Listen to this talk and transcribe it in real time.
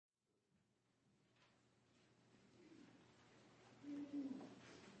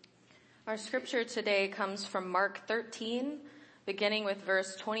Our scripture today comes from Mark 13, beginning with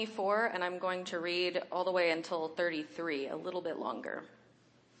verse 24, and I'm going to read all the way until 33, a little bit longer.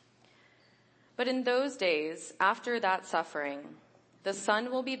 But in those days, after that suffering, the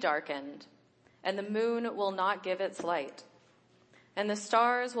sun will be darkened, and the moon will not give its light, and the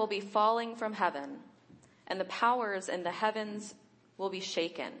stars will be falling from heaven, and the powers in the heavens will be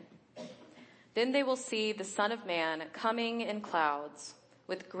shaken. Then they will see the Son of Man coming in clouds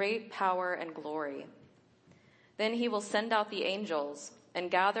with great power and glory. Then he will send out the angels and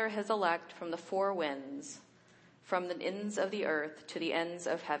gather his elect from the four winds, from the ends of the earth to the ends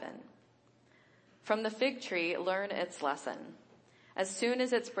of heaven. From the fig tree, learn its lesson. As soon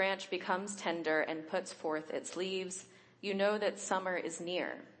as its branch becomes tender and puts forth its leaves, you know that summer is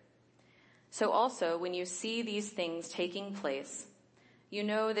near. So also, when you see these things taking place, you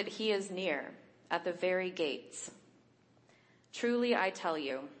know that he is near, at the very gates. Truly, I tell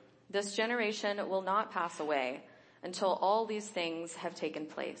you, this generation will not pass away until all these things have taken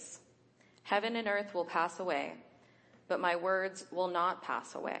place. Heaven and earth will pass away, but my words will not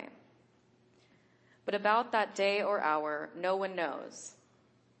pass away. But about that day or hour, no one knows,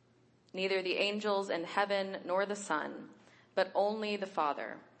 neither the angels in heaven nor the Son, but only the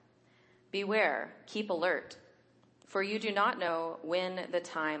Father. Beware, keep alert, for you do not know when the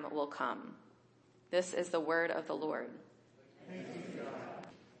time will come. This is the word of the Lord. Thank you, God.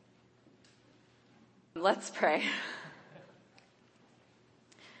 Let's pray.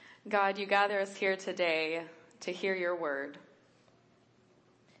 God, you gather us here today to hear your word.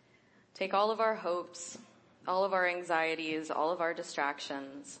 Take all of our hopes, all of our anxieties, all of our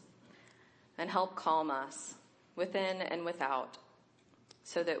distractions, and help calm us within and without,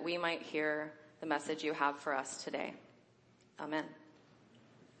 so that we might hear the message you have for us today. Amen.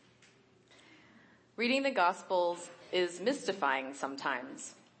 Reading the Gospels is mystifying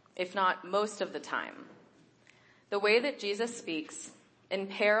sometimes, if not most of the time. The way that Jesus speaks in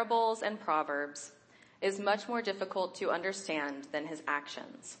parables and proverbs is much more difficult to understand than his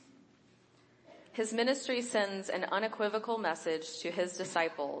actions. His ministry sends an unequivocal message to his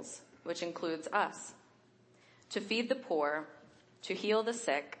disciples, which includes us, to feed the poor, to heal the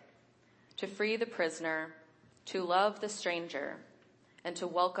sick, to free the prisoner, to love the stranger, and to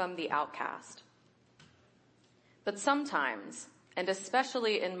welcome the outcast. But sometimes, and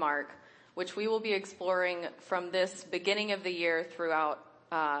especially in Mark, which we will be exploring from this beginning of the year throughout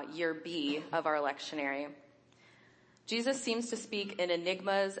year B of our lectionary, Jesus seems to speak in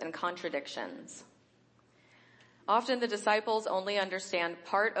enigmas and contradictions. Often the disciples only understand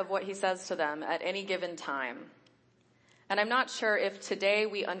part of what he says to them at any given time. And I'm not sure if today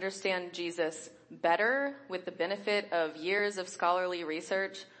we understand Jesus better with the benefit of years of scholarly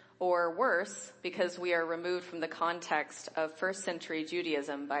research, or worse because we are removed from the context of first century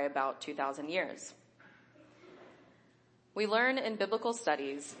Judaism by about 2,000 years. We learn in biblical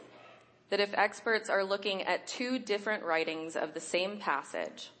studies that if experts are looking at two different writings of the same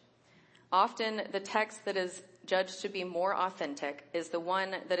passage, often the text that is judged to be more authentic is the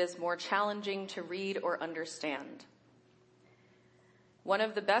one that is more challenging to read or understand. One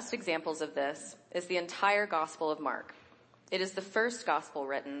of the best examples of this is the entire Gospel of Mark. It is the first gospel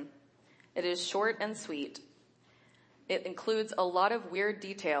written. It is short and sweet. It includes a lot of weird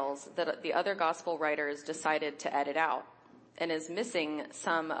details that the other gospel writers decided to edit out, and is missing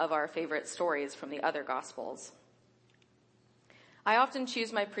some of our favorite stories from the other gospels. I often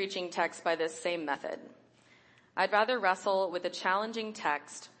choose my preaching text by this same method. I'd rather wrestle with a challenging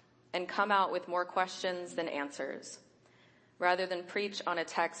text and come out with more questions than answers, rather than preach on a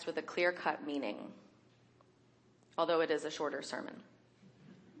text with a clear-cut meaning, although it is a shorter sermon.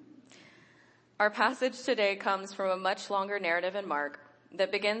 Our passage today comes from a much longer narrative in Mark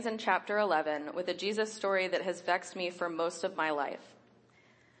that begins in chapter 11 with a Jesus story that has vexed me for most of my life.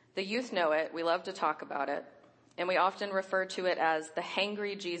 The youth know it, we love to talk about it, and we often refer to it as the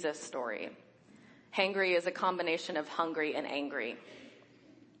hangry Jesus story. Hangry is a combination of hungry and angry.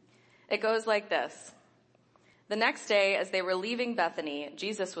 It goes like this. The next day, as they were leaving Bethany,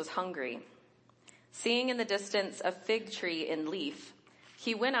 Jesus was hungry. Seeing in the distance a fig tree in leaf,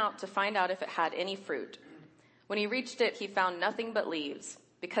 he went out to find out if it had any fruit. When he reached it, he found nothing but leaves,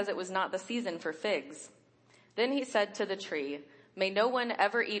 because it was not the season for figs. Then he said to the tree, "May no one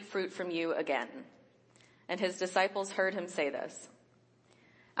ever eat fruit from you again." And his disciples heard him say this.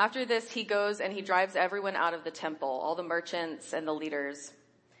 After this, he goes and he drives everyone out of the temple, all the merchants and the leaders.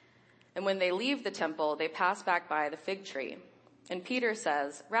 And when they leave the temple, they pass back by the fig tree. And Peter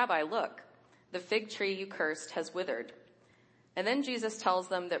says, "Rabbi, look, the fig tree you cursed has withered." And then Jesus tells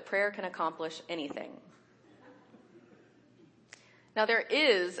them that prayer can accomplish anything. Now, there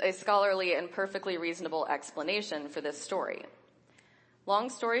is a scholarly and perfectly reasonable explanation for this story. Long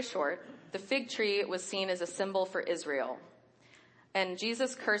story short, the fig tree was seen as a symbol for Israel, and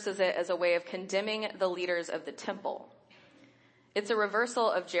Jesus curses it as a way of condemning the leaders of the temple. It's a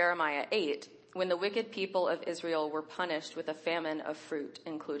reversal of Jeremiah 8, when the wicked people of Israel were punished with a famine of fruit,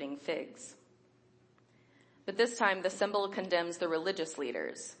 including figs. But this time, the symbol condemns the religious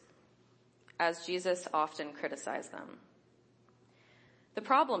leaders, as Jesus often criticized them. The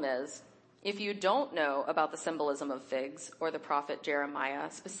problem is, if you don't know about the symbolism of figs or the prophet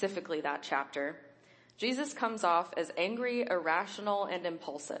Jeremiah, specifically that chapter, Jesus comes off as angry, irrational, and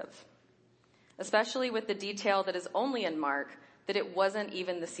impulsive, especially with the detail that is only in Mark that it wasn't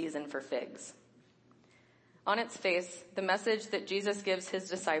even the season for figs. On its face, the message that Jesus gives his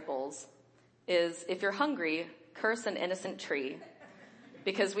disciples is, if you're hungry, curse an innocent tree,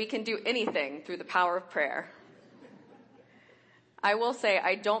 because we can do anything through the power of prayer. I will say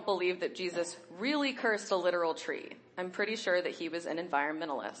I don't believe that Jesus really cursed a literal tree. I'm pretty sure that he was an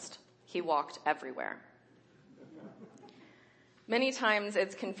environmentalist. He walked everywhere. Many times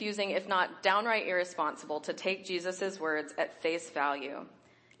it's confusing, if not downright irresponsible, to take Jesus' words at face value,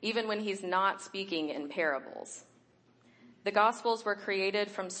 even when he's not speaking in parables. The Gospels were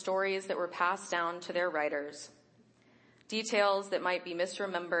created from stories that were passed down to their writers, details that might be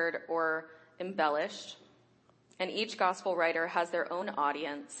misremembered or embellished, and each Gospel writer has their own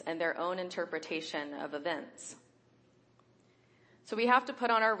audience and their own interpretation of events. So we have to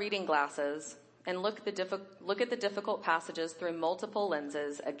put on our reading glasses and look at the difficult passages through multiple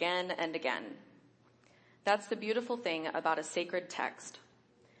lenses again and again. That's the beautiful thing about a sacred text.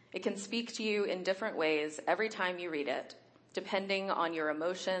 It can speak to you in different ways every time you read it, depending on your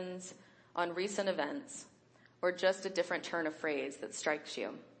emotions, on recent events, or just a different turn of phrase that strikes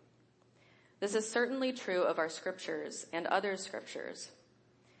you. This is certainly true of our scriptures and other scriptures,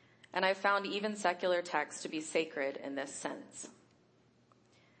 and I've found even secular texts to be sacred in this sense.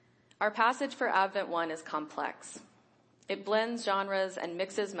 Our passage for Advent 1 is complex. It blends genres and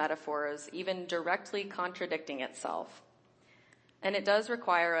mixes metaphors, even directly contradicting itself. And it does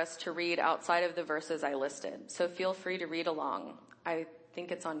require us to read outside of the verses I listed, so feel free to read along. I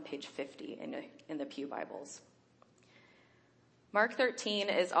think it's on page 50 in the Pew Bibles. Mark 13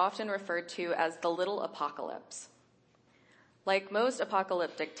 is often referred to as the little apocalypse. Like most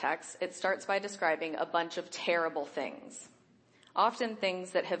apocalyptic texts, it starts by describing a bunch of terrible things, often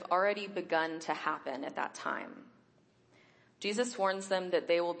things that have already begun to happen at that time. Jesus warns them that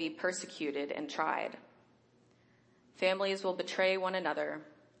they will be persecuted and tried. Families will betray one another.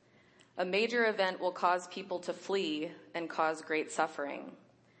 A major event will cause people to flee and cause great suffering.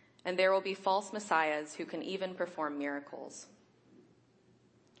 And there will be false messiahs who can even perform miracles.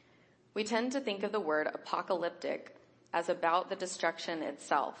 We tend to think of the word apocalyptic as about the destruction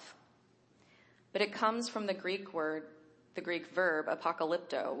itself. But it comes from the Greek verb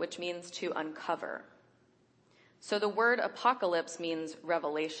apocalypto, which means to uncover. So the word apocalypse means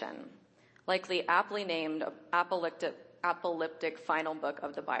revelation, likely aptly named apocalyptic final book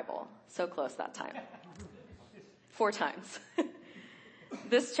of the Bible. So close that time. 4 times.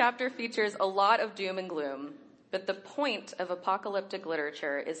 This chapter features a lot of doom and gloom, but the point of apocalyptic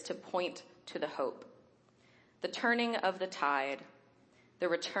literature is to point to the hope, the turning of the tide, the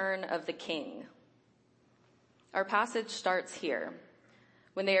return of the king. Our passage starts here,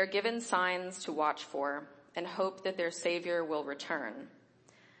 when they are given signs to watch for and hope that their Savior will return.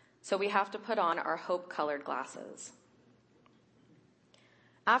 So we have to put on our hope-colored glasses.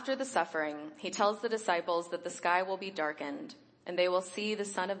 After the suffering, he tells the disciples that the sky will be darkened and they will see the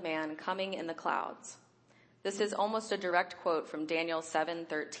Son of Man coming in the clouds. This is almost a direct quote from Daniel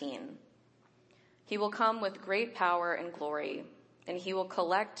 7:13. He will come with great power and glory, and he will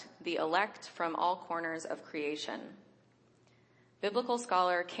collect the elect from all corners of creation. Biblical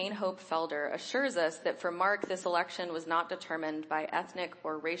scholar Kane Hope Felder assures us that for Mark, this election was not determined by ethnic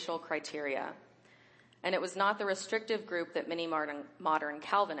or racial criteria, and it was not the restrictive group that many modern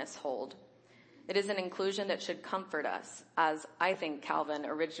Calvinists hold. It is an inclusion that should comfort us, as I think Calvin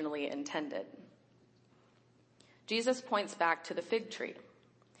originally intended. Jesus points back to the fig tree,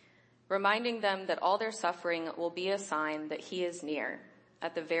 reminding them that all their suffering will be a sign that he is near,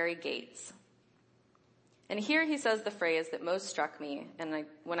 at the very gates. And here he says the phrase that most struck me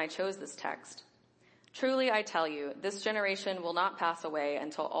when I chose this text. Truly I tell you, this generation will not pass away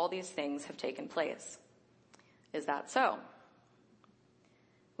until all these things have taken place. Is that so?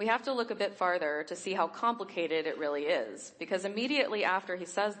 We have to look a bit farther to see how complicated it really is, because immediately after he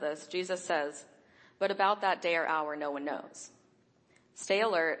says this, Jesus says, "But about that day or hour no one knows. Stay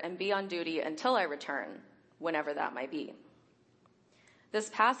alert and be on duty until I return, whenever that might be." This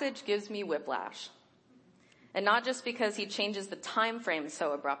passage gives me whiplash. And not just because he changes the time frame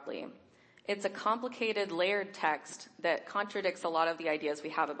so abruptly. It's a complicated, layered text that contradicts a lot of the ideas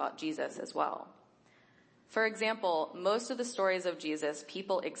we have about Jesus as well. For example, most of the stories of Jesus,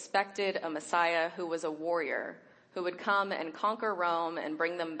 people expected a Messiah who was a warrior, who would come and conquer Rome and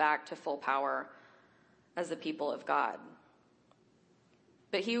bring them back to full power as the people of God.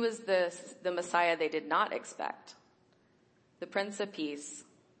 But he was the Messiah they did not expect. The Prince of Peace,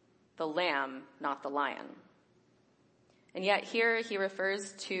 the Lamb, not the Lion. And yet here he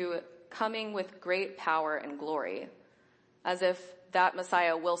refers to coming with great power and glory, as if that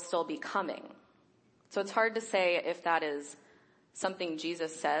Messiah will still be coming. So it's hard to say if that is something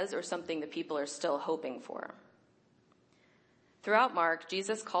Jesus says or something the people are still hoping for. Throughout Mark,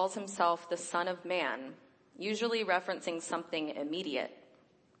 Jesus calls himself the Son of Man, usually referencing something immediate.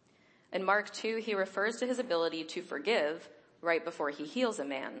 In Mark 2, he refers to his ability to forgive right before he heals a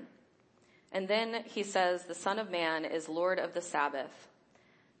man. And then he says the Son of Man is Lord of the Sabbath,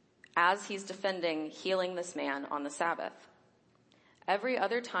 as he's defending healing this man on the Sabbath. Every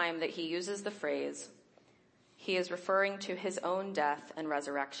other time that he uses the phrase, he is referring to his own death and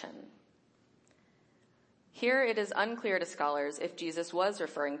resurrection. Here it is unclear to scholars if Jesus was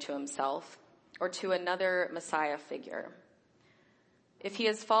referring to himself or to another Messiah figure. If he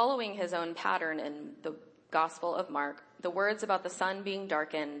is following his own pattern in the Gospel of Mark, the words about the sun being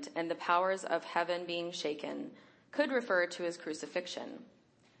darkened and the powers of heaven being shaken could refer to his crucifixion.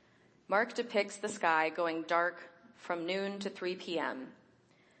 Mark depicts the sky going dark from noon to 3 p.m.,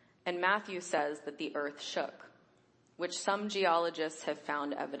 and Matthew says that the earth shook, which some geologists have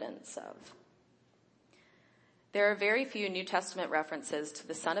found evidence of. There are very few New Testament references to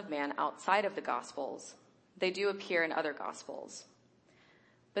the Son of Man outside of the Gospels. They do appear in other Gospels.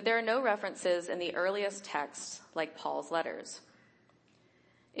 But there are no references in the earliest texts like Paul's letters.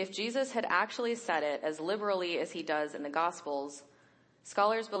 If Jesus had actually said it as liberally as he does in the Gospels,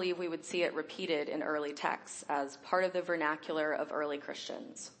 scholars believe we would see it repeated in early texts as part of the vernacular of early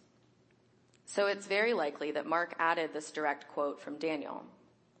Christians. So it's very likely that Mark added this direct quote from Daniel.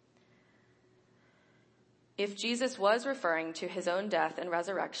 If Jesus was referring to his own death and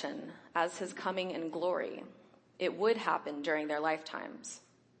resurrection as his coming in glory, it would happen during their lifetimes,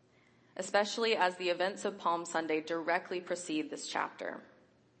 especially as the events of Palm Sunday directly precede this chapter.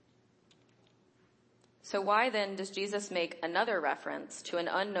 So why then does Jesus make another reference to an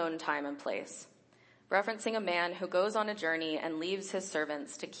unknown time and place, referencing a man who goes on a journey and leaves his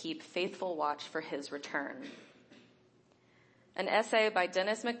servants to keep faithful watch for his return? An essay by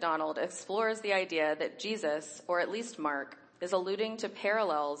Dennis MacDonald explores the idea that Jesus, or at least Mark, is alluding to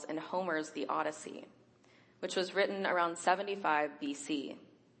parallels in Homer's The Odyssey, which was written around 75 BC.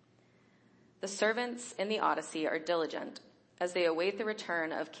 The servants in the Odyssey are diligent as they await the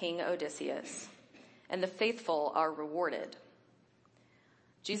return of King Odysseus, and the faithful are rewarded.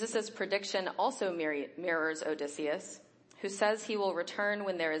 Jesus' prediction also mirrors Odysseus, who says he will return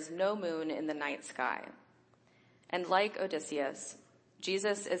when there is no moon in the night sky. And like Odysseus,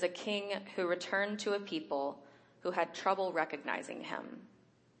 Jesus is a king who returned to a people who had trouble recognizing him.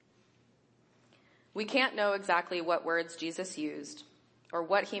 We can't know exactly what words Jesus used, or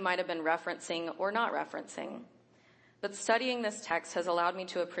what he might have been referencing or not referencing. But studying this text has allowed me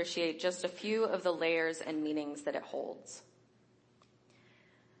to appreciate just a few of the layers and meanings that it holds.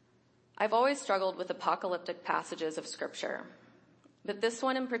 I've always struggled with apocalyptic passages of Scripture, but this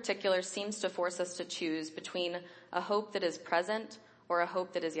one in particular seems to force us to choose between a hope that is present or a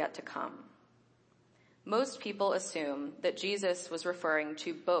hope that is yet to come. Most people assume that Jesus was referring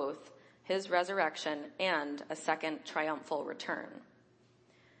to both his resurrection and a second triumphal return.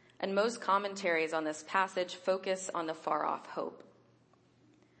 And most commentaries on this passage focus on the far-off hope,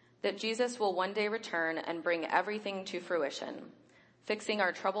 that Jesus will one day return and bring everything to fruition, fixing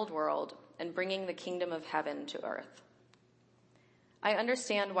our troubled world and bringing the kingdom of heaven to earth. I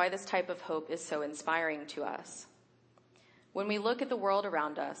understand why this type of hope is so inspiring to us. When we look at the world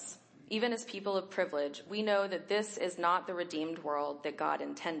around us, even as people of privilege, we know that this is not the redeemed world that God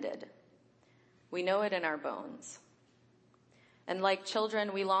intended. We know it in our bones. And like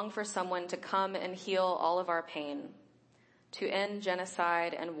children, we long for someone to come and heal all of our pain, to end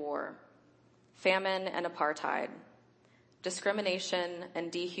genocide and war, famine and apartheid, discrimination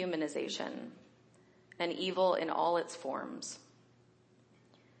and dehumanization, and evil in all its forms.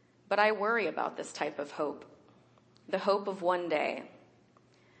 But I worry about this type of hope, the hope of one day,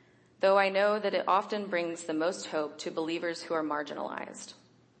 though I know that it often brings the most hope to believers who are marginalized.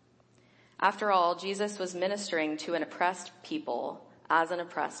 After all, Jesus was ministering to an oppressed people as an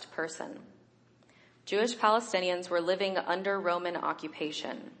oppressed person. Jewish Palestinians were living under Roman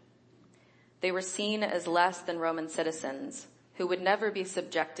occupation. They were seen as less than Roman citizens who would never be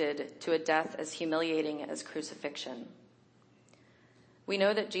subjected to a death as humiliating as crucifixion. We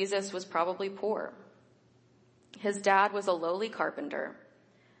know that Jesus was probably poor. His dad was a lowly carpenter,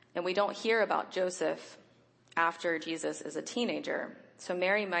 and we don't hear about Joseph after Jesus is a teenager, so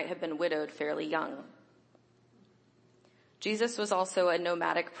Mary might have been widowed fairly young. Jesus was also a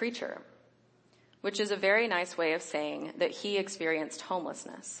nomadic preacher, which is a very nice way of saying that he experienced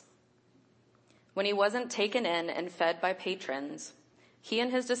homelessness. When he wasn't taken in and fed by patrons, he and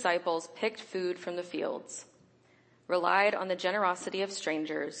his disciples picked food from the fields, relied on the generosity of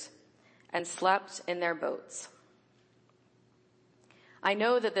strangers, and slept in their boats. I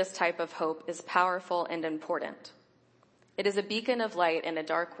know that this type of hope is powerful and important. It is a beacon of light in a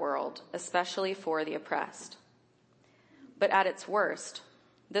dark world, especially for the oppressed. But at its worst,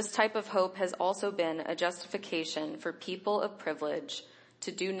 this type of hope has also been a justification for people of privilege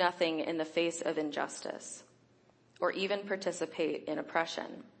to do nothing in the face of injustice, or even participate in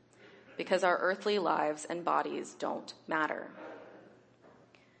oppression, because our earthly lives and bodies don't matter.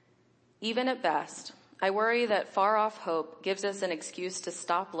 Even at best, I worry that far-off hope gives us an excuse to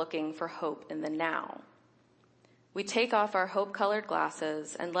stop looking for hope in the now. We take off our hope-colored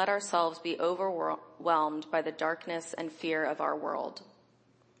glasses and let ourselves be overwhelmed by the darkness and fear of our world.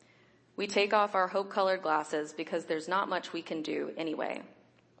 We take off our hope-colored glasses because there's not much we can do anyway.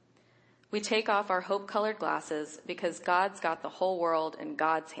 We take off our hope-colored glasses because God's got the whole world in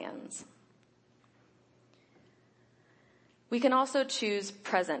God's hands. We can also choose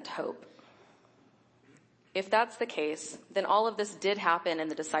present hope. If that's the case, then all of this did happen in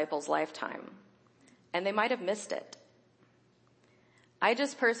the disciples' lifetime, and they might have missed it. I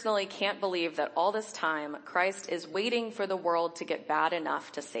just personally can't believe that all this time Christ is waiting for the world to get bad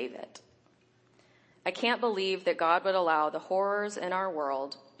enough to save it. I can't believe that God would allow the horrors in our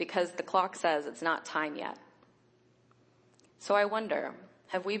world because the clock says it's not time yet. So I wonder,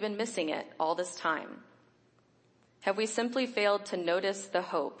 have we been missing it all this time? Have we simply failed to notice the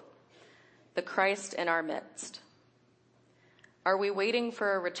hope, the Christ in our midst? Are we waiting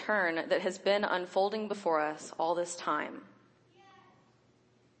for a return that has been unfolding before us all this time?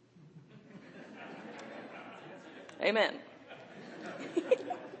 Amen.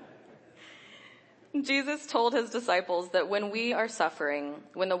 Jesus told his disciples that when we are suffering,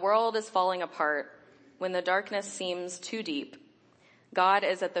 when the world is falling apart, when the darkness seems too deep, God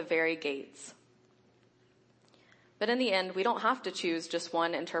is at the very gates. But in the end, we don't have to choose just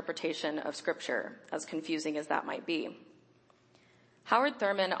one interpretation of Scripture, as confusing as that might be. Howard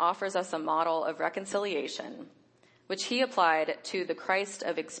Thurman offers us a model of reconciliation, which he applied to the Christ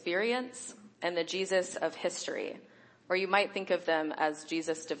of experience and the Jesus of history, or you might think of them as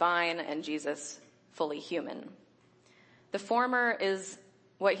Jesus divine and Jesus fully human. The former is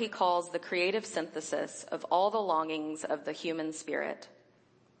what he calls the creative synthesis of all the longings of the human spirit,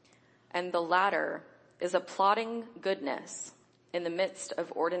 and the latter is a plodding goodness in the midst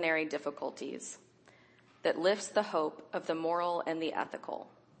of ordinary difficulties that lifts the hope of the moral and the ethical.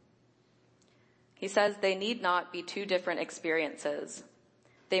 He says they need not be two different experiences.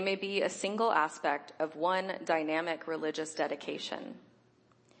 They may be a single aspect of one dynamic religious dedication.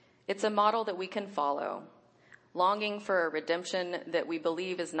 It's a model that we can follow, longing for a redemption that we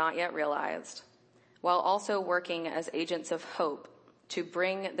believe is not yet realized, while also working as agents of hope to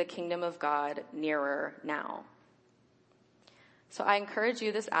bring the kingdom of God nearer now. So I encourage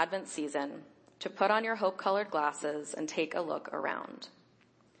you this Advent season to put on your hope-colored glasses and take a look around.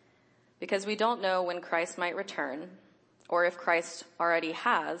 Because we don't know when Christ might return, or if Christ already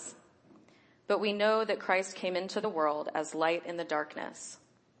has, but we know that Christ came into the world as light in the darkness.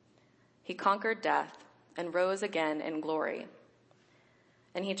 He conquered death and rose again in glory.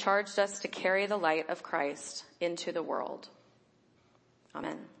 And he charged us to carry the light of Christ into the world.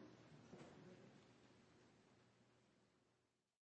 Amen.